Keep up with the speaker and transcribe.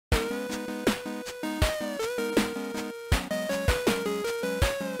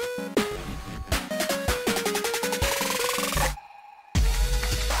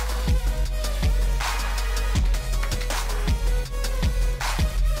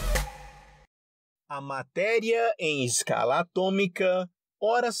A matéria em escala atômica,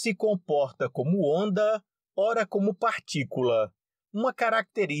 ora se comporta como onda, ora como partícula, uma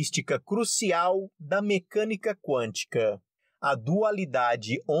característica crucial da mecânica quântica. A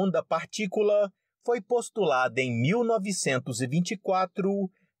dualidade onda-partícula foi postulada em 1924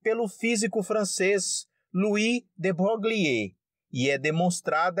 pelo físico francês Louis de Broglie e é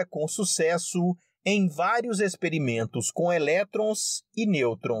demonstrada com sucesso em vários experimentos com elétrons e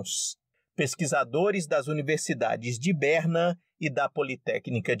nêutrons. Pesquisadores das Universidades de Berna e da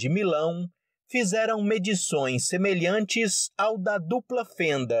Politécnica de Milão fizeram medições semelhantes ao da dupla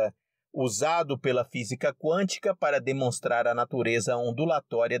fenda, usado pela física quântica para demonstrar a natureza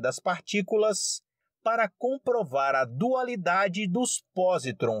ondulatória das partículas, para comprovar a dualidade dos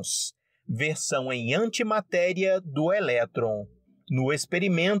pósitrons, versão em antimatéria do elétron. No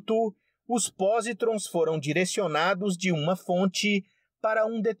experimento, os pósitrons foram direcionados de uma fonte para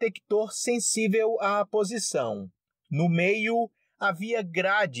um detector sensível à posição. No meio, havia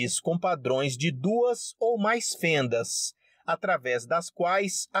grades com padrões de 2 ou mais fendas, através das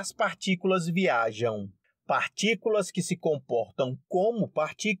quais as partículas viajam. Partículas que se comportam como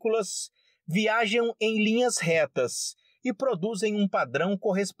partículas viajam em linhas retas e produzem um padrão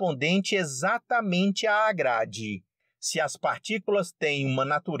correspondente exatamente à grade. Se as partículas têm uma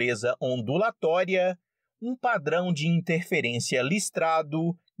natureza ondulatória, um padrão de interferência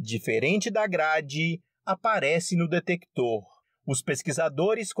listrado, diferente da grade, aparece no detector. Os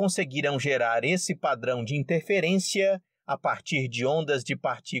pesquisadores conseguiram gerar esse padrão de interferência a partir de ondas de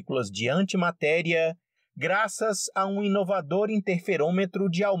partículas de antimatéria, graças a um inovador interferômetro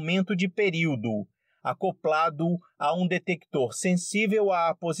de aumento de período, acoplado a um detector sensível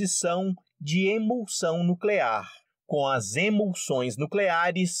à posição de emulsão nuclear. Com as emulsões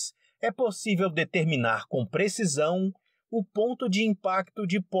nucleares, é possível determinar com precisão o ponto de impacto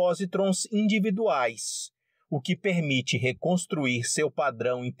de pósitrons individuais, o que permite reconstruir seu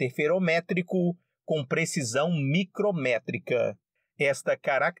padrão interferométrico com precisão micrométrica. Esta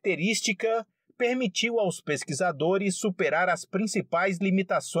característica permitiu aos pesquisadores superar as principais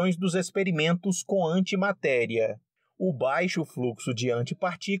limitações dos experimentos com antimatéria, o baixo fluxo de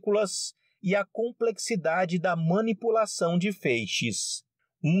antipartículas e a complexidade da manipulação de feixes.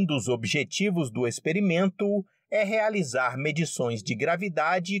 Um dos objetivos do experimento é realizar medições de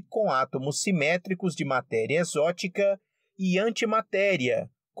gravidade com átomos simétricos de matéria exótica e antimatéria,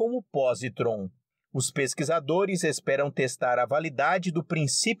 como pósitron. Os pesquisadores esperam testar a validade do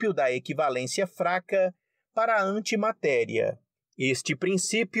princípio da equivalência fraca para a antimatéria. Este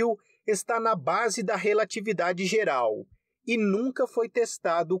princípio está na base da relatividade geral e nunca foi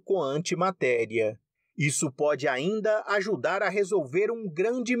testado com antimatéria. Isso pode ainda ajudar a resolver um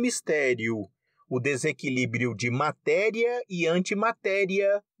grande mistério: o desequilíbrio de matéria e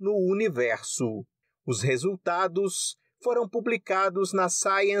antimatéria no universo. Os resultados foram publicados na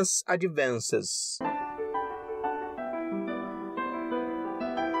Science Advances.